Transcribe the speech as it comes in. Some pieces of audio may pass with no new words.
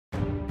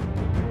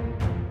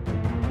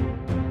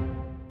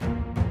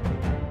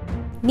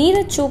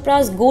Neeraj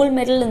Chopra's gold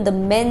medal in the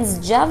men's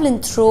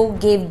javelin throw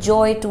gave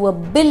joy to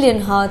 1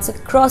 billion hearts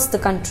across the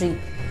country.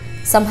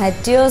 Some had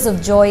tears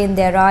of joy in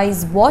their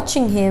eyes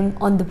watching him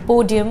on the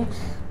podium,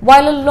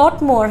 while a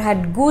lot more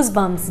had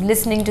goosebumps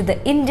listening to the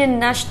Indian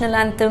national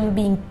anthem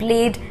being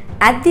played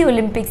at the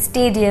Olympic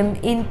Stadium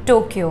in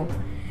Tokyo.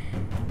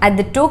 At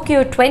the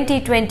Tokyo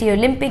 2020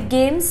 Olympic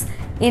Games,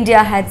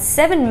 India had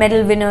 7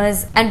 medal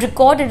winners and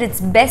recorded its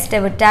best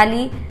ever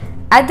tally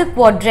at the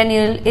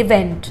quadrennial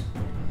event.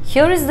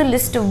 Here is the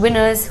list of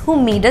winners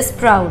who made us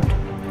proud.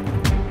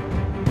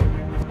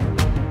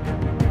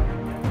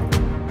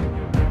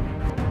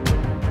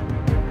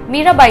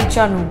 Mirabai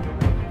Chanu.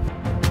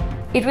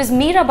 It was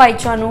Mirabai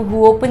Chanu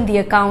who opened the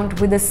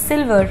account with a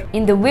silver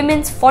in the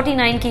women's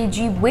 49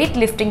 kg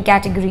weightlifting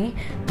category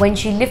when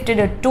she lifted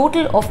a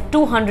total of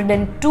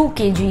 202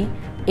 kg,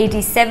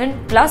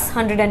 87 plus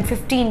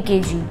 115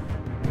 kg.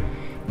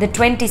 The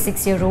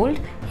 26-year-old,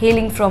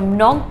 hailing from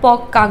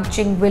Nongpok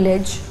Kangching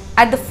village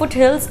at the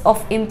foothills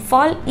of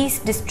Imphal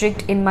East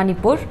District in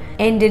Manipur,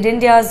 ended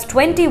India's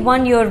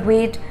 21-year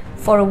wait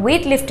for a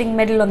weightlifting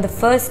medal on the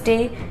first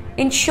day,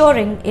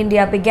 ensuring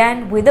India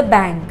began with a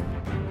bang.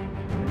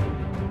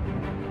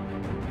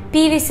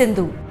 PV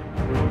Sindhu.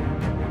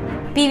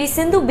 PV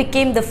Sindhu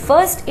became the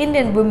first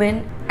Indian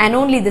woman and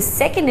only the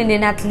second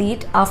Indian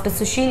athlete after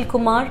Sushil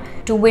Kumar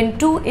to win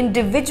 2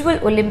 individual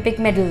Olympic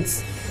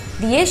medals.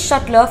 The ace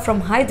shuttler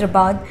from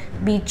Hyderabad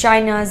beat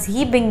China's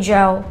He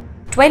Bingjiao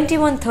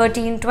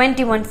 21-13,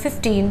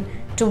 21-15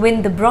 to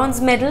win the bronze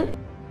medal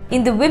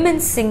in the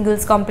women's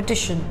singles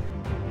competition.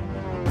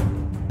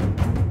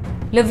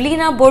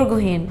 Lovlina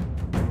Borgohain.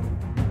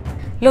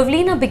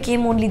 Lovlina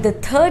became only the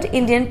 3rd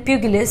Indian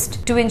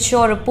pugilist to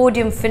ensure a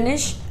podium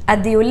finish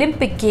at the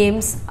Olympic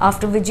Games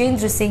after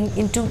Vijendra Singh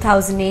in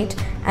 2008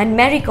 and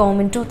Mary Kom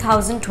in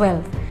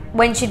 2012,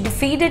 when she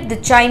defeated the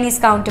Chinese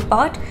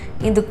counterpart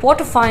in the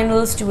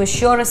quarterfinals to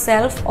assure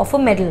herself of a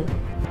medal.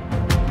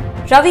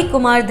 Ravi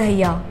Kumar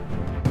Dahiya.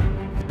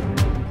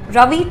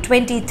 Ravi,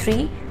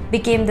 23,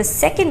 became the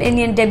second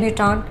Indian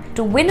debutant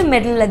to win a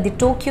medal at the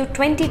Tokyo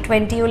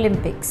 2020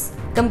 Olympics.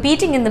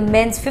 Competing in the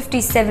men's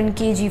 57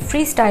 kg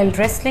freestyle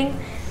wrestling,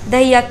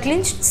 Dahiya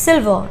clinched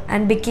silver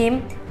and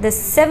became the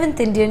 7th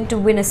Indian to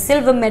win a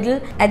silver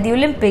medal at the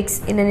Olympics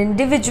in an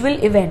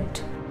individual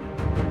event.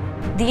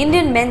 The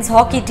Indian men's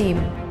hockey team.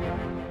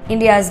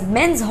 India's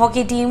men's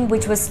hockey team,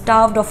 which was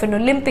starved of an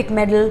Olympic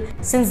medal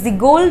since the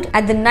gold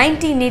at the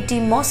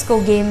 1980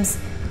 Moscow Games,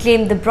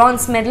 claimed the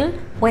bronze medal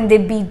when they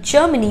beat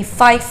Germany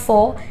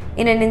 5-4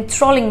 in an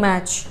enthralling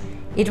match.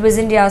 It was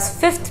India's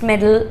 5th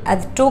medal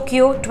at the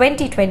Tokyo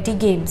 2020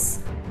 Games.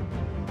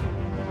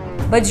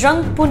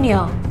 Bajrang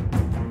Punia.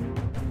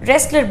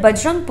 Wrestler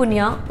Bajrang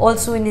Punia,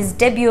 also in his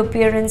debut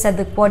appearance at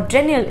the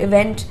quadrennial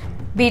event,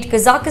 beat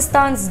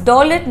Kazakhstan's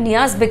Daulat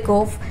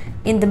Niazbekov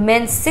in the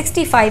men's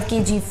 65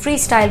 kg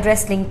freestyle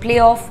wrestling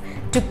playoff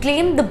to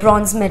claim the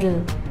bronze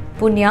medal.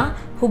 Punia,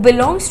 who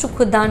belongs to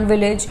Khudan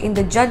village in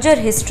the Jajjar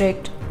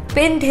district,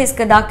 pinned his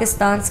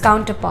Kazakhstan's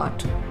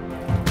counterpart.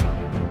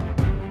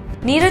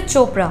 Neeraj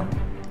Chopra.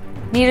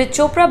 Neeraj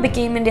Chopra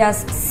became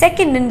India's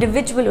 2nd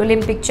individual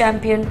Olympic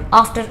champion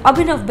after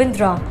Abhinav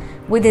Bindra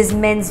with his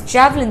men's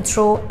javelin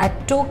throw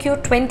at Tokyo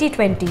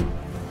 2020.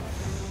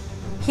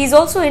 He is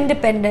also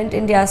independent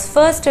India's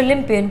first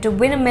Olympian to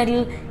win a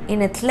medal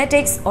in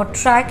athletics or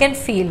track and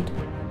field.